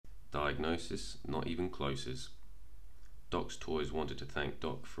Diagnosis, not even closes. Doc's toys wanted to thank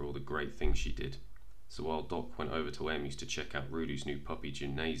Doc for all the great things she did. So while Doc went over to Emmy's to check out Rudy's new puppy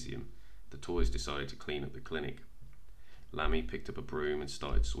gymnasium, the toys decided to clean up the clinic. Lammy picked up a broom and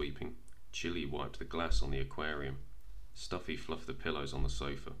started sweeping. Chili wiped the glass on the aquarium. Stuffy fluffed the pillows on the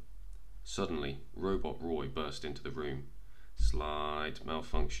sofa. Suddenly, Robot Roy burst into the room. "Slight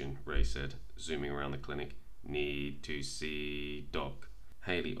malfunction," Ray said, zooming around the clinic. "Need to see Doc."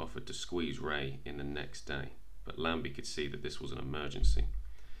 Haley offered to squeeze Ray in the next day, but Lambie could see that this was an emergency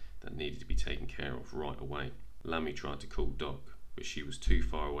that needed to be taken care of right away. Lammy tried to call Doc, but she was too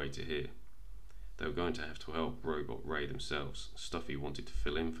far away to hear. They were going to have to help Robot Ray themselves. Stuffy wanted to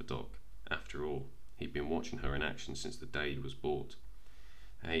fill in for Doc. After all, he'd been watching her in action since the day he was bought.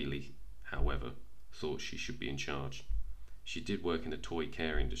 Haley, however, thought she should be in charge. She did work in the toy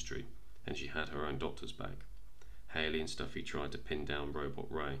care industry, and she had her own doctor's bag. Haley and Stuffy tried to pin down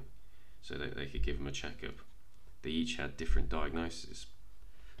Robot Ray so that they could give him a checkup. They each had different diagnoses.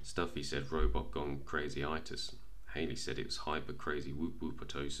 Stuffy said robot gone crazyitis. Haley said it was hyper crazy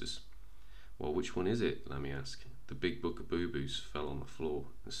whoop-whoopatosis. "Well, which one is it?" Lammy asked. The big book of boo-boos fell on the floor,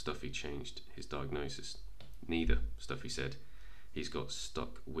 and Stuffy changed his diagnosis. "Neither," Stuffy said. "He's got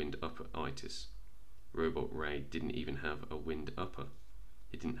stuck wind-upper-itis." Robot Ray didn't even have a wind-upper.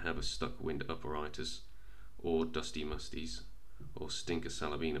 He didn't have a stuck wind-upper-itis, or dusty musties, or stinker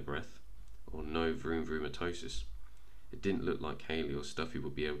salivina breath, or no vroom-vroomatosis. It didn't look like Haley or Stuffy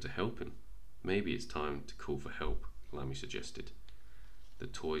would be able to help him. "Maybe it's time to call for help," Lammy suggested. The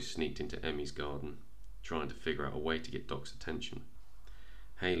toys sneaked into Emmy's garden, trying to figure out a way to get Doc's attention.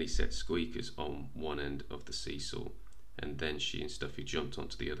 Haley set squeakers on one end of the seesaw, and then she and Stuffy jumped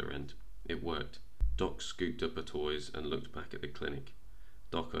onto the other end. It worked. Doc scooped up her toys and looked back at the clinic.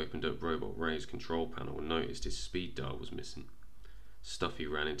 Doc opened up Robot Ray's control panel and noticed his speed dial was missing. Stuffy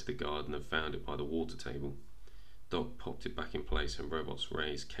ran into the garden and found it by the water table. Doc popped it back in place, and Robot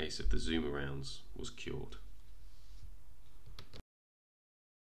Ray's case of the zoom-arounds was cured.